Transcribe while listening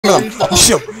them.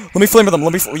 Yo, let me flamer them.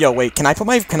 Yo, wait. Can I put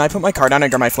my car down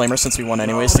and grab my flamer since we won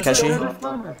anyways, Takeshi?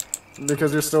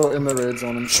 Because you're still in the raid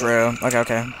zone. And True.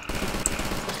 Okay.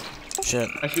 Shit.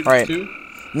 All right.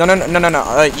 No.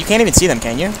 You can't even see them,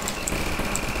 can you?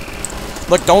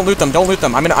 Look, don't loot them.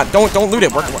 I mean, don't loot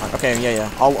it. Okay, yeah.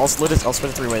 I'll split it. I'll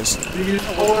split it 3 ways. These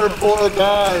poor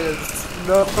guys.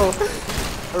 No.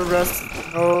 Arrest.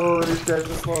 Oh, these guys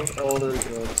just lost all their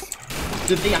guns.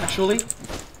 Did they actually?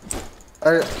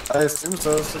 I assume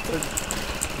so.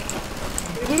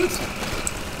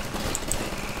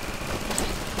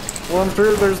 Well,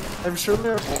 I'm sure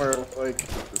there are more like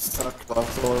suck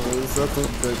leftovers. That's a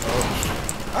big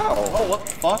Ow! Oh, what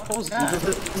the fuck? What was that?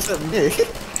 Is that me?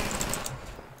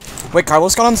 Wait,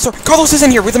 Carlos got on the store. Carlos is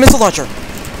in here with a missile launcher.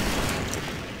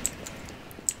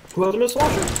 Who has a missile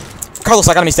launcher? Carlos,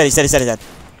 I got him. He's dead.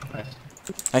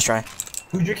 Nice. Nice try.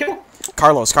 Who'd you kill?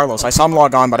 Carlos. I saw him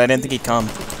log on, but I didn't think he'd come.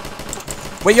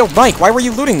 Wait, yo, Mike, why were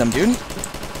you looting them, dude?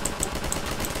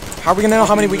 How are we gonna know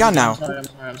how many we got now?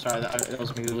 I'm sorry. That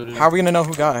wasn't me who looted it. How are we gonna know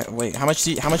who got it? Wait, how much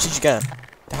did you get? How much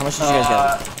did you guys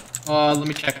get? Let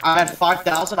me check. I had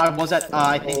 5,000. I was at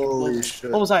I think. Holy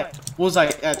shit. What was I? Was I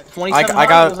at 2,700? I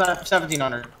got. Was I at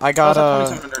 1,700? I got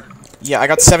 2,700. Yeah, I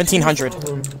got 1,700.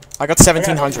 I got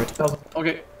 1,700.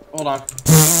 Okay, hold on.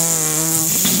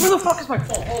 Where the fuck is my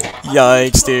phone? Hold on.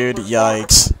 Yikes, dude.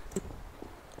 Yikes.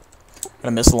 Got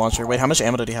a missile launcher. Wait, how much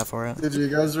ammo did he have for it? Did you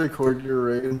guys record your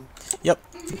raid? Yep.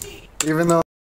 Even though